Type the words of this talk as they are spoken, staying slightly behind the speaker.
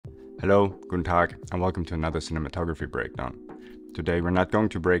Hello, guten Tag, and welcome to another cinematography breakdown. Today we're not going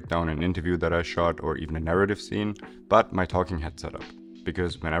to break down an interview that I shot or even a narrative scene, but my talking head setup.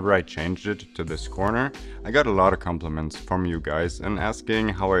 Because whenever I changed it to this corner, I got a lot of compliments from you guys and asking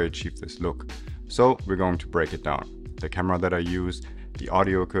how I achieved this look. So we're going to break it down. The camera that I use, the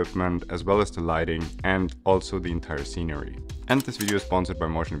audio equipment, as well as the lighting, and also the entire scenery. And this video is sponsored by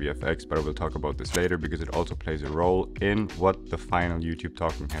MotionVFX, but I will talk about this later because it also plays a role in what the final YouTube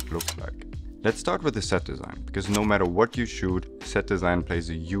talking head looks like. Let's start with the set design, because no matter what you shoot, set design plays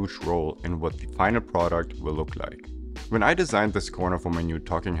a huge role in what the final product will look like. When I designed this corner for my new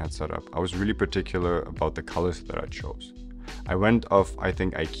talking head setup, I was really particular about the colors that I chose. I went off, I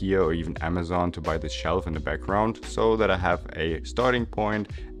think, IKEA or even Amazon to buy this shelf in the background so that I have a starting point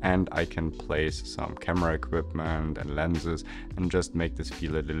and I can place some camera equipment and lenses and just make this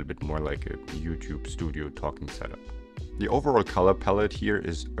feel a little bit more like a YouTube studio talking setup. The overall color palette here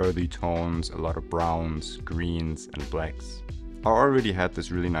is earthy tones, a lot of browns, greens and blacks. I already had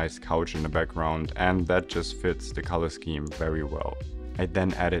this really nice couch in the background and that just fits the color scheme very well. I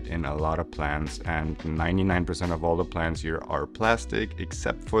then added in a lot of plants, and 99% of all the plants here are plastic,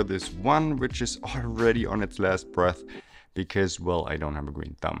 except for this one which is already on its last breath because, well, I don't have a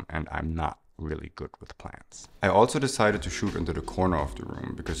green thumb and I'm not really good with plants. I also decided to shoot into the corner of the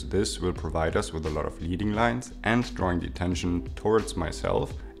room because this will provide us with a lot of leading lines and drawing the attention towards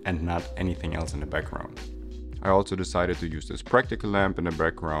myself and not anything else in the background. I also decided to use this practical lamp in the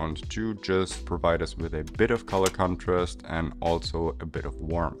background to just provide us with a bit of color contrast and also a bit of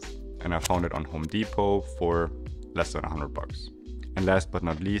warmth. And I found it on Home Depot for less than $100. And last but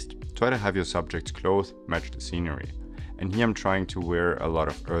not least, try to have your subject's clothes match the scenery. And here I'm trying to wear a lot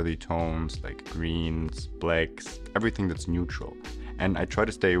of earthy tones like greens, blacks, everything that's neutral. And I try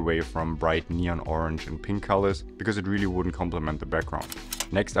to stay away from bright neon orange and pink colors because it really wouldn't complement the background.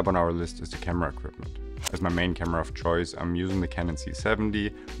 Next up on our list is the camera equipment. As my main camera of choice, I'm using the Canon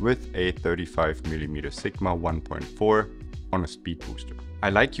C70 with a 35mm Sigma 1.4 on a speed booster.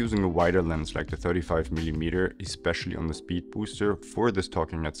 I like using a wider lens like the 35mm, especially on the speed booster for this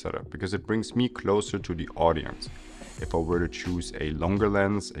talking head setup because it brings me closer to the audience. If I were to choose a longer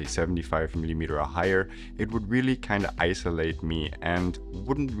lens, a 75mm or higher, it would really kind of isolate me and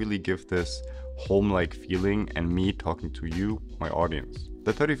wouldn't really give this home-like feeling and me talking to you, my audience.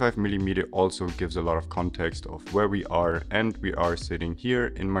 The 35mm also gives a lot of context of where we are, and we are sitting here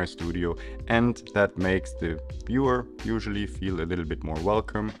in my studio, and that makes the viewer usually feel a little bit more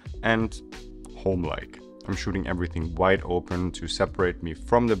welcome and home-like. I'm shooting everything wide open to separate me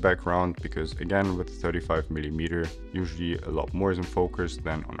from the background because, again, with 35mm usually a lot more is in focus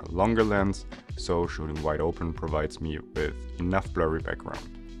than on a longer lens, so shooting wide open provides me with enough blurry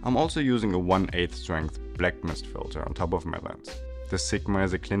background. I'm also using a 1/8 strength black mist filter on top of my lens. The Sigma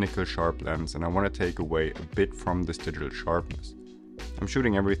is a clinical sharp lens and I want to take away a bit from this digital sharpness. I'm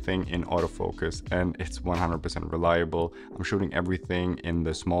shooting everything in autofocus and it's 100% reliable. I'm shooting everything in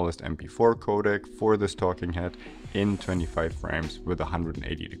the smallest MP4 codec for this talking head in 25 frames with a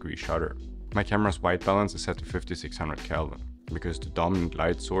 180-degree shutter. My camera's white balance is set to 5600 Kelvin because the dominant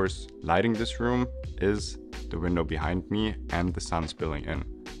light source lighting this room is the window behind me and the sun spilling in.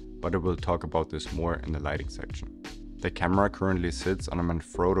 But I will talk about this more in the lighting section. The camera currently sits on a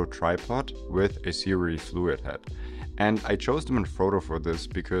Manfrotto tripod with a Siri fluid head. And I chose the Manfrotto for this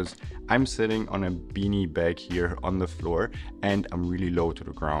because I'm sitting on a beanie bag here on the floor and I'm really low to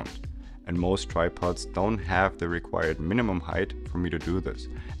the ground. And most tripods don't have the required minimum height for me to do this.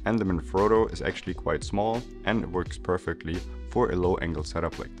 And the Manfrotto is actually quite small and it works perfectly for a low angle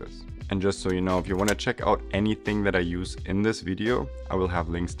setup like this. And just so you know, if you want to check out anything that I use in this video, I will have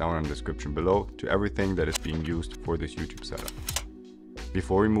links down in the description below to everything that is being used for this YouTube setup.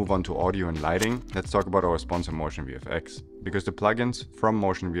 Before we move on to audio and lighting, let's talk about our sponsor MotionVFX, because the plugins from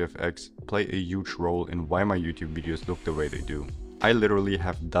MotionVFX play a huge role in why my YouTube videos look the way they do. I literally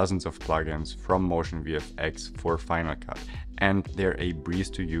have dozens of plugins from MotionVFX for Final Cut, and they're a breeze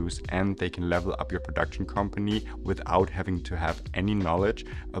to use and they can level up your production company without having to have any knowledge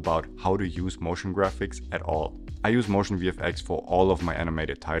about how to use motion graphics at all. I use MotionVFX for all of my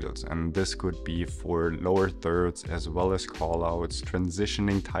animated titles, and this could be for lower thirds as well as callouts,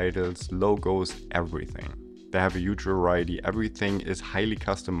 transitioning titles, logos, everything. They have a huge variety, everything is highly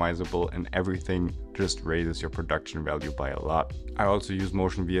customizable and everything just raises your production value by a lot. I also use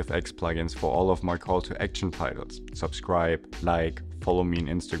MotionVFX plugins for all of my call to action titles. Subscribe, like, follow me on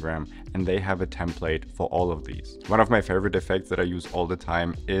Instagram, and they have a template for all of these. One of my favorite effects that I use all the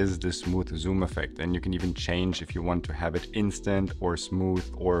time is the smooth zoom effect, and you can even change if you want to have it instant or smooth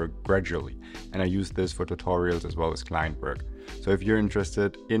or gradually. And I use this for tutorials as well as client work. So if you're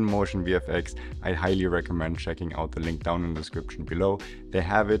interested in MotionVFX, I highly recommend checking out the link down in the description below. They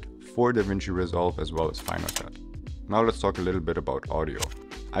have it for DaVinci Resolve as well as Final Cut. Now let's talk a little bit about audio.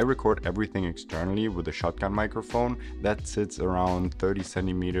 I record everything externally with a shotgun microphone that sits around 30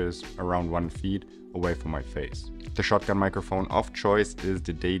 centimeters, around 1 feet away from my face. The shotgun microphone of choice is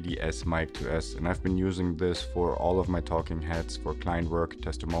the DS Mic 2S, and I've been using this for all of my talking heads, for client work,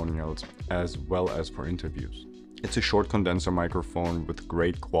 testimonials, as well as for interviews. It's a short condenser microphone with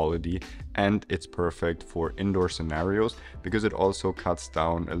great quality, and it's perfect for indoor scenarios because it also cuts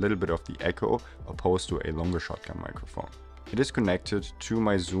down a little bit of the echo opposed to a longer shotgun microphone. It is connected to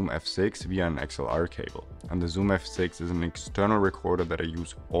my Zoom F6 via an XLR cable, and the Zoom F6 is an external recorder that I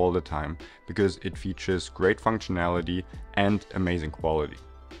use all the time because it features great functionality and amazing quality.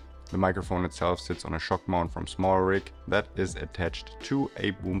 The microphone itself sits on a shock mount from SmallRig that is attached to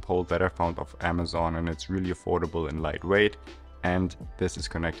a boom pole that I found off Amazon, and it's really affordable and lightweight, and this is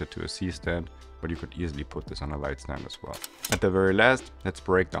connected to a C-stand, but you could easily put this on a light stand as well. At the very last, let's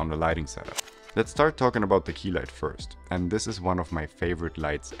break down the lighting setup. Let's start talking about the key light first, and this is one of my favorite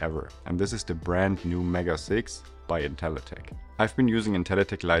lights ever, and this is the brand new Mega 6 by Intellitek. I've been using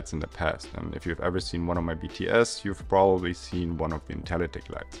Intellitek lights in the past, and if you've ever seen one of my BTS, you've probably seen one of the Intellitek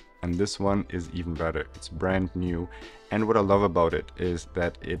lights. And this one is even better. It's brand new, and what I love about it is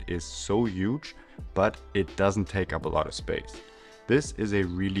that it is so huge, but it doesn't take up a lot of space. This is a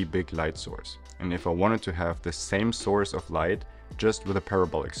really big light source, and if I wanted to have the same source of light just with a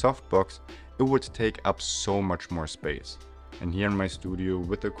parabolic softbox, it would take up so much more space. And here in my studio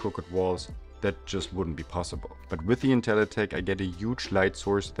with the crooked walls, that just wouldn't be possible. But with the Intellitek, I get a huge light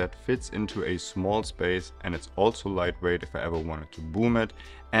source that fits into a small space, and it's also lightweight if I ever wanted to boom it,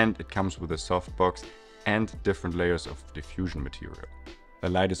 and it comes with a softbox and different layers of diffusion material. The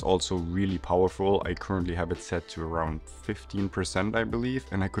light is also really powerful. I currently have it set to around 15%, I believe,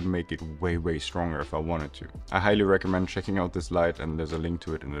 and I could make it way stronger if I wanted to. I highly recommend checking out this light, and there's a link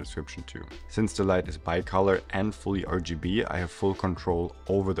to it in the description too. Since the light is bicolor and fully RGB, I have full control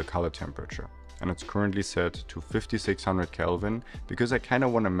over the color temperature. And it's currently set to 5600 Kelvin because I kind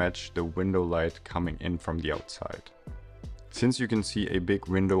of want to match the window light coming in from the outside. Since you can see a big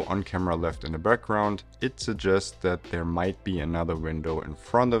window on camera left in the background, it suggests that there might be another window in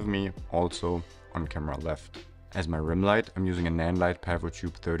front of me, also on camera left. As my rim light, I'm using a Nanlite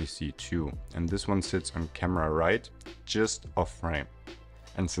PavoTube 30C2, and this one sits on camera right, just off frame.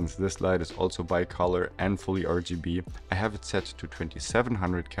 And since this light is also bicolor and fully RGB, I have it set to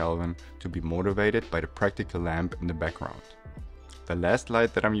 2700 Kelvin to be motivated by the practical lamp in the background. The last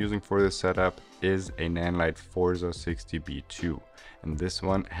light that I'm using for this setup is a Nanlite Forza 60B2, and this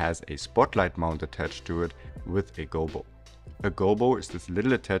one has a spotlight mount attached to it with a gobo. A gobo is this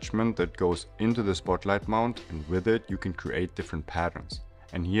little attachment that goes into the spotlight mount, and with it you can create different patterns.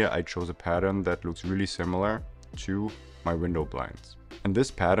 And here I chose a pattern that looks really similar to my window blinds. And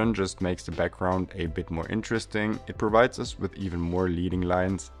this pattern just makes the background a bit more interesting. It provides us with even more leading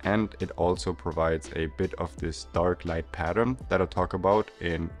lines, and it also provides a bit of this dark light pattern that I talk about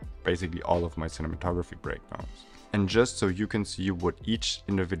in basically all of my cinematography breakdowns. And just so you can see what each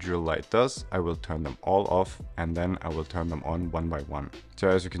individual light does, I will turn them all off, and then I will turn them on one by one. So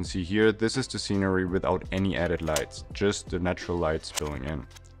as you can see here, this is the scenery without any added lights, just the natural light spilling in.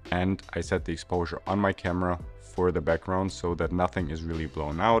 And I set the exposure on my camera for the background so that nothing is really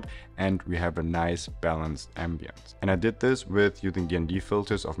blown out and we have a nice balanced ambience. And I did this with using the ND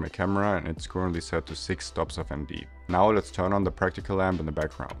filters of my camera, and it's currently set to 6 stops of ND. Now let's turn on the practical lamp in the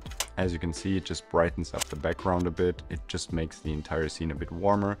background. As you can see, it just brightens up the background a bit. It just makes the entire scene a bit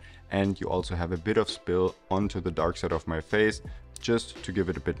warmer, and you also have a bit of spill onto the dark side of my face, just to give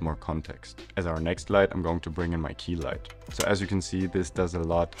it a bit more context. As our next light, I'm going to bring in my key light. So as you can see, this does a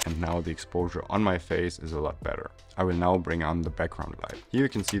lot, and now the exposure on my face is a lot better. I will now bring on the background light. Here you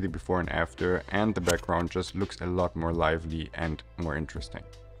can see the before and after, and the background just looks a lot more lively and more interesting.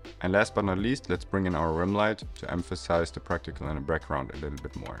 And last but not least, let's bring in our rim light to emphasize the practical in the background a little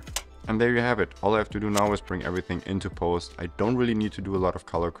bit more. And there you have it. All I have to do now is bring everything into post. I don't really need to do a lot of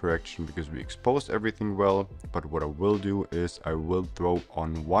color correction because we exposed everything well, but what I will do is I will throw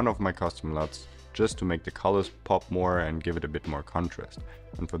on one of my custom LUTs just to make the colors pop more and give it a bit more contrast.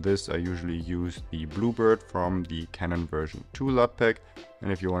 And for this I usually use the Bluebird from the Canon version 2 LUT pack,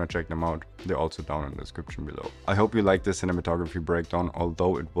 and if you want to check them out, they're also down in the description below. I hope you liked this cinematography breakdown,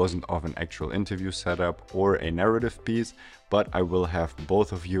 although it wasn't of an actual interview setup or a narrative piece, but I will have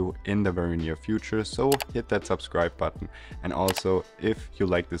both of you in the very near future, so hit that subscribe button. And also, if you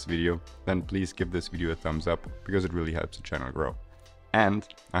like this video, then please give this video a thumbs up because it really helps the channel grow. And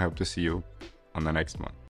I hope to see you on the next one.